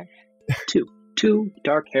are there? Two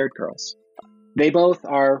dark-haired girls. They both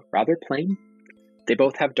are rather plain. They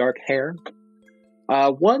both have dark hair.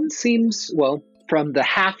 One seems, well, from the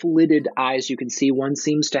half-lidded eyes you can see, one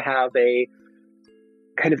seems to have a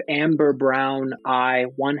kind of amber brown eye.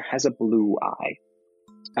 One has a blue eye.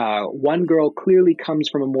 One girl clearly comes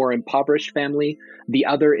from a more impoverished family. The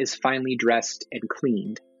other is finely dressed and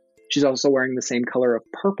cleaned. She's also wearing the same color of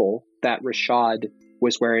purple that Rashad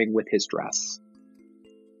was wearing with his dress.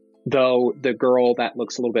 Though the girl that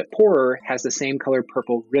looks a little bit poorer has the same colored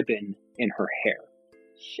purple ribbon in her hair.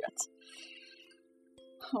 Shit.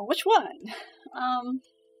 Oh, which one?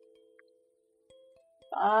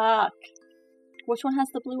 Fuck. Which one has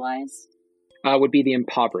the blue eyes? Would be the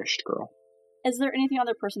impoverished girl. Is there anything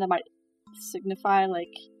other person that might signify,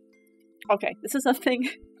 like... Okay, this is a thing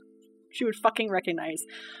she would fucking recognize.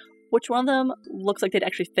 Which one of them looks like they'd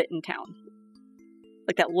actually fit in town?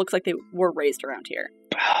 Like, that looks like they were raised around here.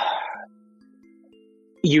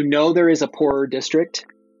 You know there is a poorer district,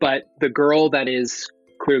 but the girl that is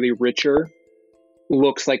clearly richer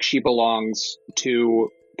looks like she belongs to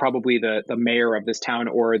probably the mayor of this town,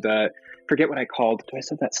 or forget what I called. Do I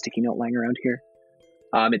still have that sticky note lying around here?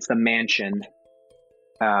 It's the mansion.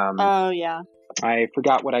 Oh, yeah. I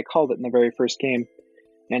forgot what I called it in the very first game,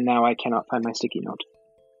 and now I cannot find my sticky note.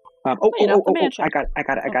 I got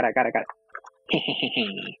it.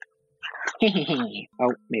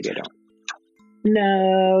 Oh, maybe I don't.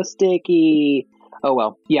 No, sticky. Oh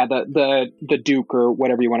well, yeah. The Duke, or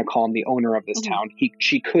whatever you want to call him, the owner of this town.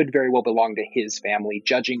 She could very well belong to his family,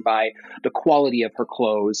 judging by the quality of her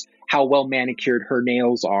clothes, how well manicured her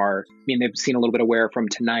nails are. I mean, they've seen a little bit of wear from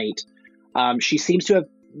tonight. She seems to have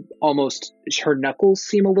her knuckles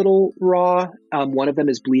seem a little raw. One of them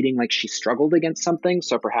is bleeding, like she struggled against something,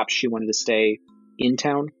 so perhaps she wanted to stay in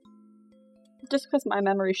town. Just because my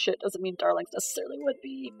memory shit doesn't mean Darlings necessarily would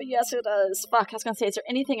be, but yes, it does. Fuck, I was gonna say, is there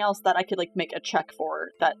anything else that I could, like, make a check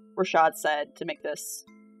for that Rashad said to make this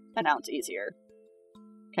announce easier?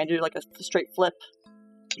 Can I do, like, a straight flip?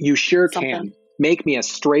 You sure can. Make me a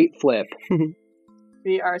straight flip.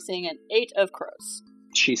 We are seeing an 8 of crows.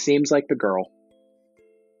 She seems like the girl.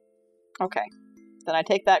 Okay. Then I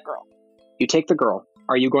take that girl. You take the girl.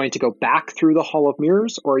 Are you going to go back through the Hall of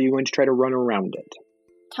Mirrors, or are you going to try to run around it?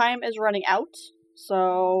 Time is running out,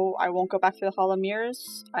 so I won't go back through the Hall of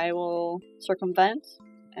Mirrors. I will circumvent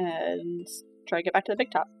and try to get back to the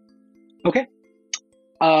big top. Okay.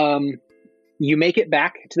 You make it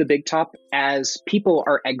back to the big top as people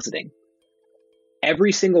are exiting.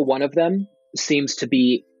 Every single one of them seems to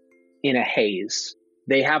be in a haze.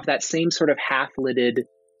 They have that same sort of half-lidded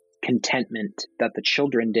contentment that the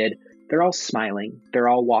children did. They're all smiling. They're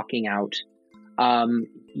all walking out.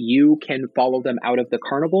 You can follow them out of the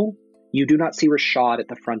carnival. You do not see Rashad at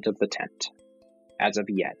the front of the tent, as of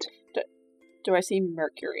yet. Do I see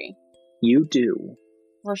Mercury? You do.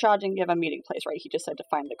 Rashad didn't give a meeting place, right? He just said to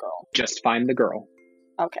find the girl. Just find the girl.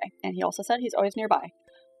 Okay. And he also said he's always nearby.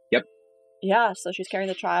 Yep. Yeah, so she's carrying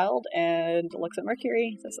the child and looks at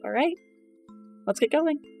Mercury, says, all right, let's get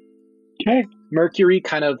going. Okay. Mercury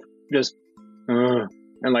kind of just, and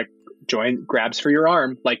like, grabs for your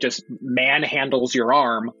arm, like just manhandles your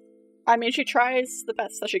arm. I mean, she tries the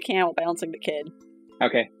best that she can while balancing the kid.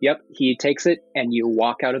 Okay, yep. He takes it, and you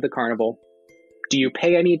walk out of the carnival. Do you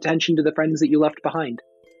pay any attention to the friends that you left behind?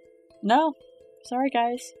 No. Sorry,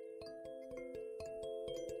 guys.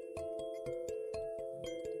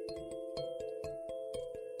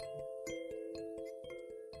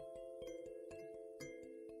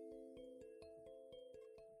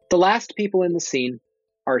 The last people in the scene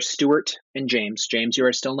are Stuart and James. James, you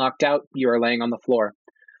are still knocked out. You are laying on the floor.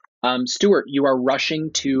 Stuart, you are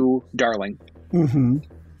rushing to Darling. Mm-hmm.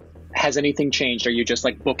 Has anything changed? Are you just,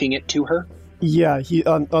 like, booking it to her? Yeah, he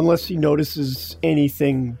unless he notices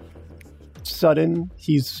anything sudden,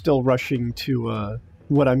 he's still rushing to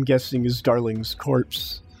what I'm guessing is Darling's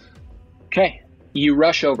corpse. Okay, you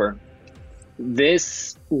rush over.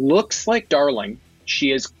 This looks like Darling.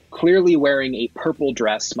 She is clearly wearing a purple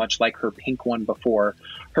dress, much like her pink one before.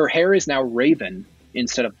 Her hair is now raven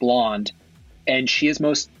instead of blonde, and she is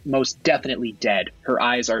most definitely dead. Her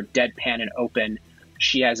eyes are deadpan and open.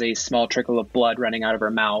 She has a small trickle of blood running out of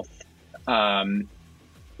her mouth.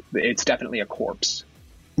 It's definitely a corpse.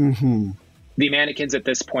 Mm-hmm. The mannequins at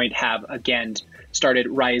this point have, again, started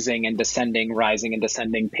rising and descending,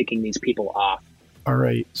 picking these people off. All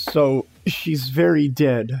right, so she's very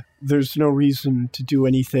dead. There's no reason to do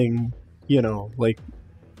anything, like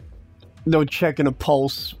no checking a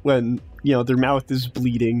pulse when, their mouth is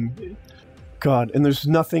bleeding. God, and there's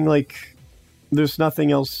nothing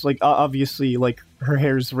else, like, obviously, like, her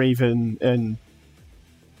hair's raven and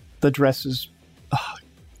the dress is...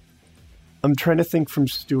 I'm trying to think from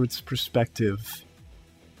Stuart's perspective.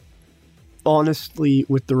 Honestly,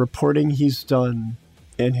 with the reporting he's done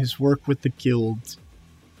and his work with the guild,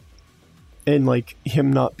 and, like,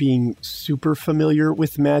 him not being super familiar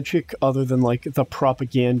with magic other than, like, the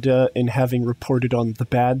propaganda and having reported on the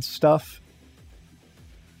bad stuff,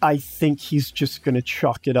 I think he's just gonna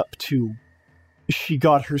chalk it up to she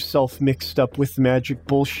got herself mixed up with magic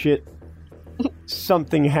bullshit.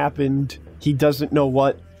 Something happened. He doesn't know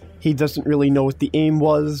what. He doesn't really know what the aim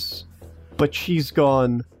was. But she's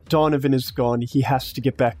gone. Donovan is gone. He has to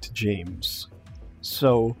get back to James.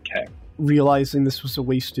 So, realizing this was a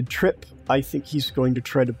wasted trip, I think he's going to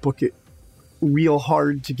try to book it real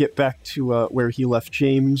hard to get back to where he left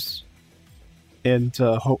James, and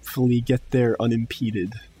hopefully get there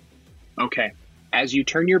unimpeded. Okay. As you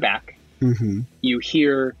turn your back, Mm-hmm. you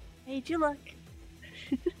hear... Made you look.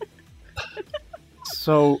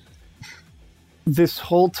 So, this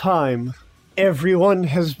whole time, everyone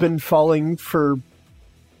has been falling for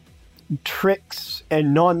tricks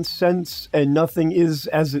and nonsense, and nothing is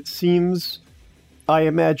as it seems. I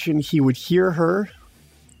imagine he would hear her.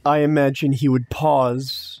 I imagine he would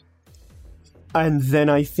pause. And then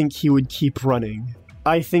I think he would keep running.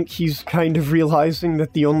 I think he's kind of realizing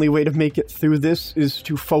that the only way to make it through this is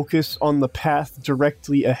to focus on the path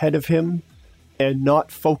directly ahead of him and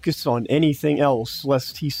not focus on anything else,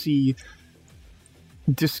 lest he see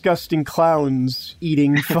disgusting clowns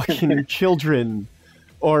eating fucking children.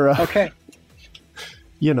 Or, Okay,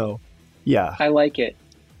 yeah. I like it.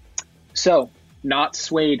 So, not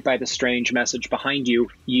swayed by the strange message behind you,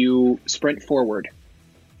 you sprint forward.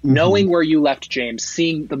 Knowing where you left James,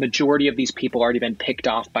 seeing the majority of these people already been picked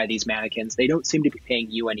off by these mannequins, they don't seem to be paying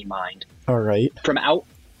you any mind. All right. From out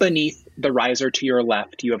beneath the riser to your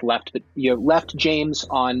left, you have left James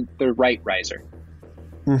on the right riser.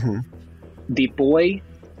 Mm-hmm. The boy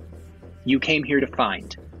you came here to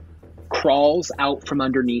find crawls out from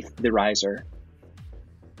underneath the riser,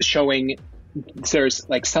 showing there's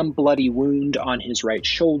like some bloody wound on his right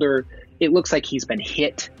shoulder. It looks like he's been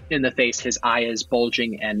hit in the face. His eye is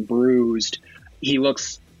bulging and bruised. He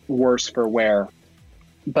looks worse for wear.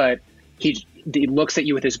 But he looks at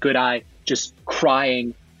you with his good eye, just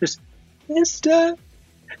crying, just, Mister,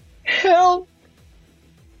 help.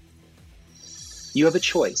 You have a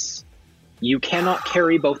choice. You cannot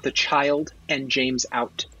carry both the child and James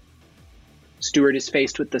out. Stuart is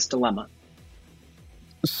faced with this dilemma.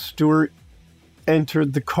 Stuart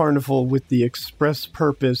entered the carnival with the express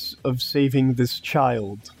purpose of saving this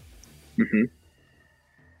child. Mm-hmm.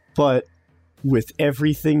 But with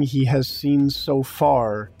everything he has seen so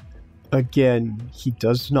far, again, he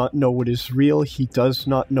does not know what is real, he does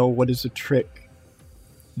not know what is a trick.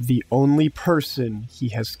 The only person he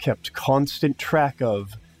has kept constant track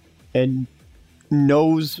of and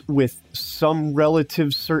knows with some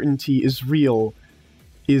relative certainty is real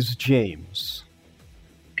is James.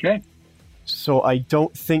 Okay. So I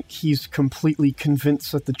don't think he's completely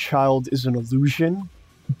convinced that the child is an illusion,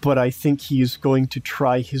 but I think he is going to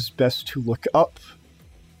try his best to look up,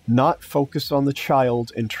 not focus on the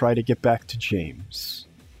child, and try to get back to James.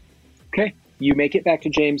 Okay. You make it back to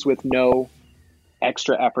James with no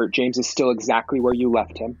extra effort. James is still exactly where you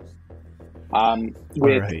left him.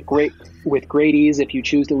 With great ease, if you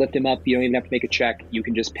choose to lift him up, you don't even have to make a check. You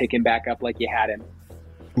can just pick him back up like you had him.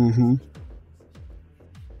 Mm-hmm.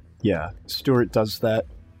 Yeah, Stuart does that.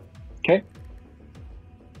 Okay.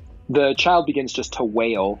 The child begins just to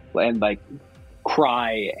wail and like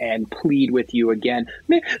cry and plead with you again.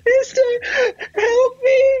 Mister, help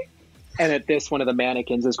me! And at this, one of the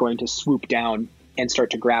mannequins is going to swoop down and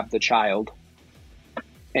start to grab the child.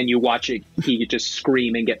 And you watch it, he just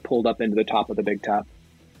scream and get pulled up into the top of the big top.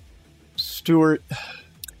 Stuart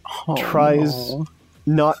tries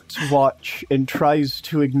not to watch and tries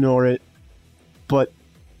to ignore it, but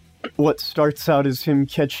what starts out as him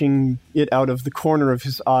catching it out of the corner of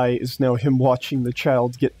his eye is now him watching the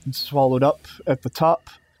child get swallowed up at the top.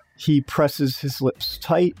 He presses his lips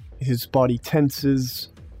tight, his body tenses,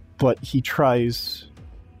 but he tries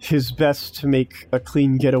his best to make a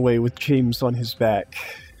clean getaway with James on his back.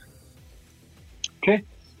 Okay.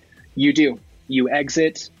 You do. You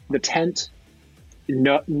exit the tent.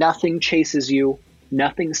 Nothing chases you.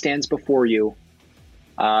 Nothing stands before you.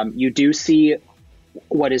 You do see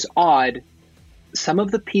what is odd. Some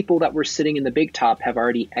of the people that were sitting in the big top have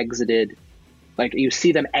already exited. Like, you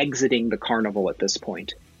see them exiting the carnival at this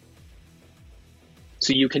point.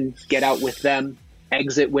 So you can get out with them,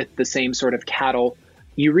 exit with the same sort of cattle.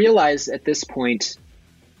 You realize at this point,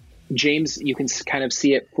 James, you can kind of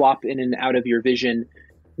see it flop in and out of your vision.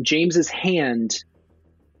 James's hand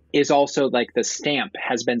is also like the stamp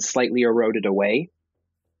has been slightly eroded away.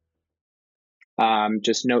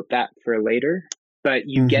 Just note that for later. But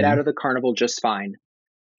you get out of the carnival just fine.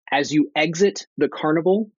 As you exit the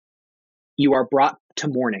carnival, you are brought to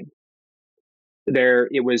morning.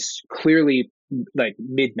 It was clearly like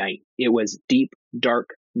midnight. It was deep,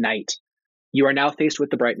 dark night. You are now faced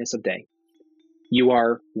with the brightness of day. You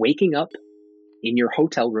are waking up in your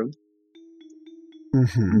hotel room.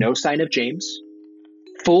 Mm-hmm. No sign of James.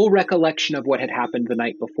 Full recollection of what had happened the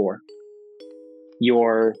night before.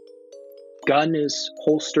 Your gun is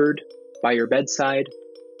holstered by your bedside.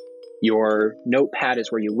 Your notepad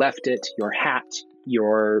is where you left it. Your hat,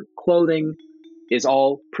 your clothing is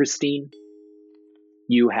all pristine.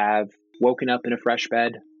 You have woken up in a fresh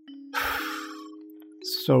bed.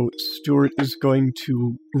 So Stuart is going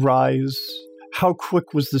to rise. How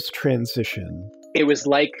quick was this transition? It was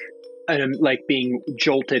like like being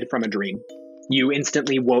jolted from a dream. You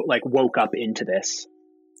instantly woke up into this.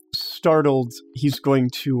 Startled, he's going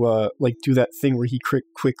to do that thing where he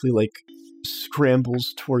quickly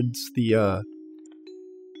scrambles towards the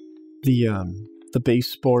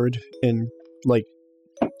baseboard and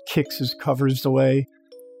kicks his covers away.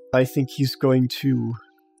 I think he's going to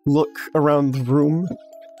look around the room.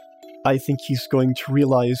 I think he's going to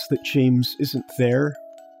realize that James isn't there.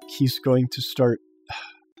 He's going to start...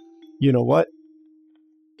 You know what?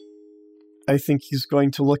 I think he's going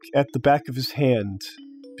to look at the back of his hand,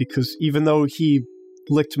 because even though he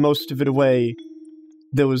licked most of it away,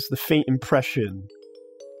 there was the faint impression.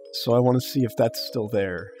 So I want to see if that's still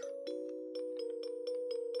there.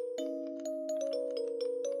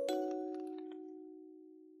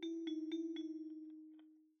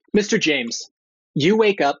 Mr. James, you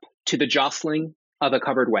wake up to the jostling of a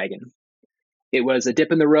covered wagon. It was a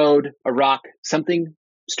dip in the road, a rock, something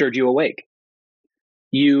stirred you awake.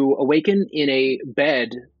 You awaken in a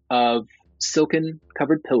bed of silken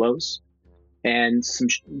covered pillows and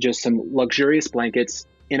some luxurious blankets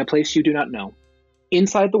in a place you do not know.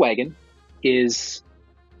 Inside the wagon is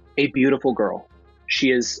a beautiful girl.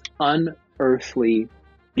 She is unearthly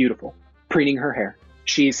beautiful, preening her hair.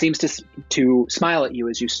 She seems to smile at you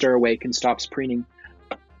as you stir awake and stops preening.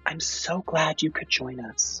 I'm so glad you could join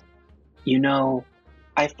us. You know,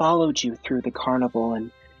 I followed you through the carnival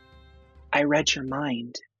and I read your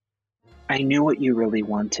mind. I knew what you really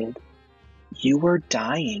wanted. You were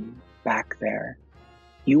dying back there.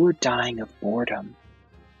 You were dying of boredom.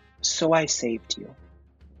 So I saved you.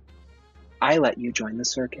 I let you join the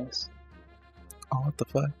circus. Oh, what the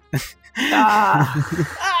fuck?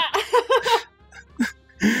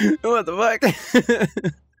 What the fuck?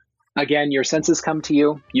 Again, your senses come to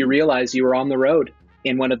you. You realize you were on the road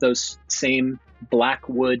in one of those same black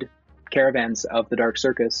wood caravans of the Dark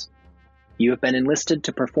Circus. You have been enlisted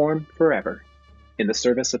to perform forever in the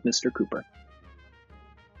service of Mr. Cooper.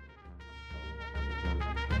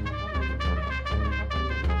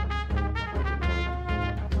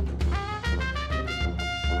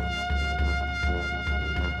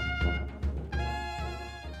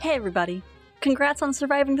 Hey everybody, congrats on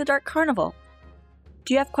surviving the Dark Carnival.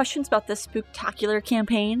 Do you have questions about this spooktacular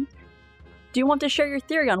campaign? Do you want to share your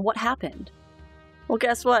theory on what happened? Well,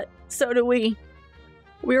 guess what? So do we.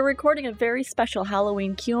 We are recording a very special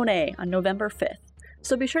Halloween Q&A on November 5th,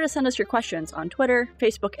 so be sure to send us your questions on Twitter,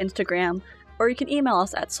 Facebook, Instagram, or you can email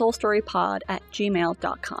us at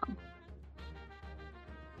soulstorypod@gmail.com.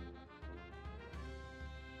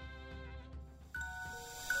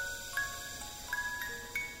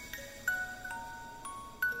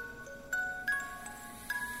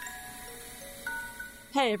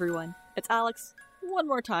 Hey everyone, it's Alex, one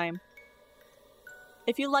more time.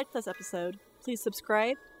 If you liked this episode, please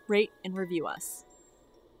subscribe, rate, and review us.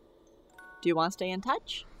 Do you want to stay in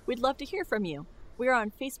touch? We'd love to hear from you. We are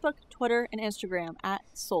on Facebook, Twitter, and Instagram at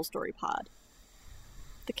SoulStoryPod.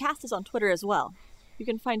 The cast is on Twitter as well. You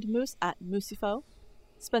can find Moose at Moosifo,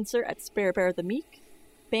 Spencer at Sparebear the Meek,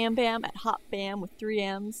 Bam Bam at Hot Bam with 3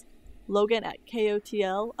 M's, Logan at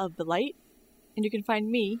KOTL of the Light, and you can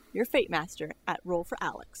find me, your Fate Master, at Roll for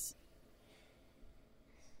Alex.